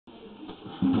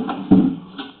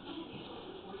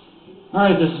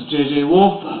Alright, this is JJ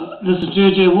Wolf. This is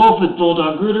JJ Wolf with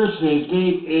Bulldog Rooter. Today's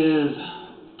date is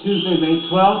Tuesday, May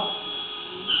 12th,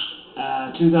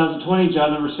 2020,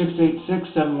 job number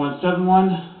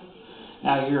 686-7171,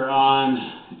 out here on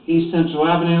East Central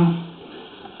Avenue.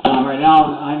 Right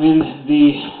now I'm in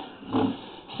the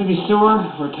city sewer.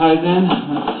 We're tied in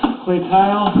with clay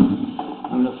tile.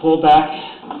 I'm going to pull back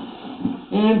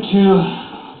into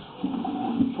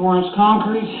 4-inch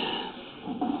concrete.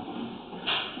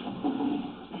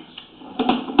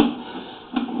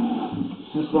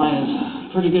 This line is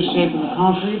pretty good shape in the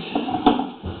concrete.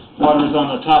 Water is on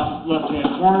the top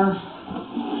left-hand corner.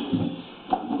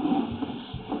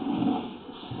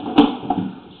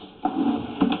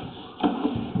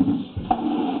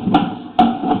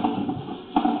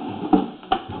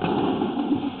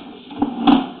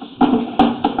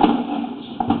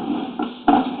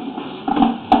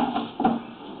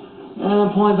 And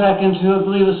I'm pulling back into, I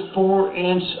believe it's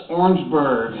 4-inch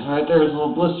Orangeburg. Right there is a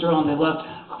little blister on the left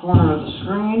corner of the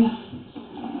screen.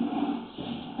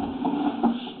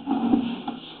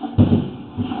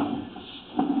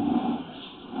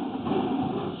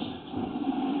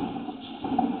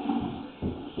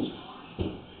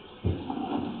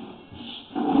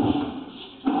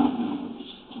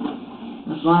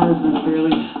 This line has been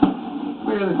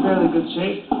fairly good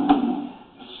shape.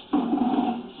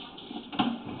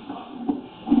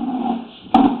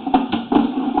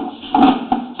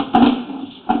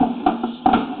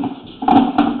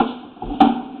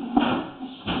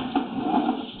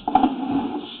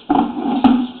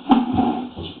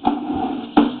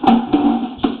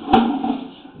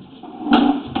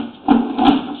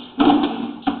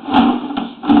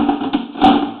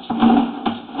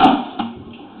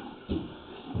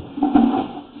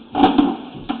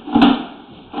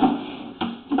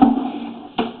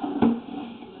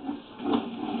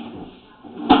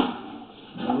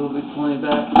 We'll be pulling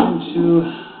back into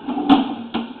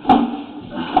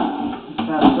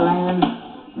cast iron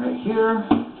right here,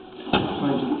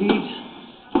 22 feet.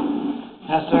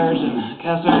 Cast iron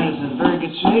is in very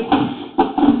good shape.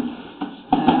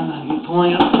 And I'll be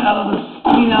pulling out of the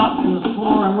clean out in the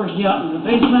floor. I'm working out in the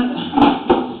basement.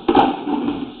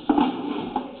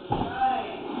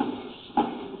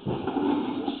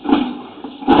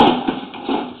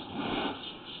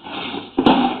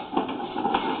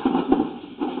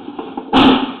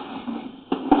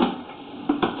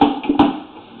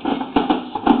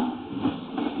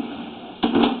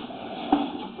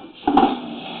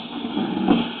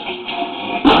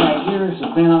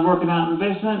 So plan on working out in the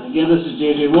basement. Again, this is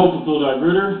JJ Wolf with Bulldog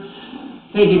Rooter.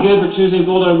 Thank you again for choosing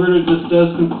Bulldog Rooter. This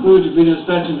does conclude your video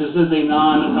inspection. This is a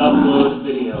non-upload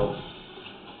video.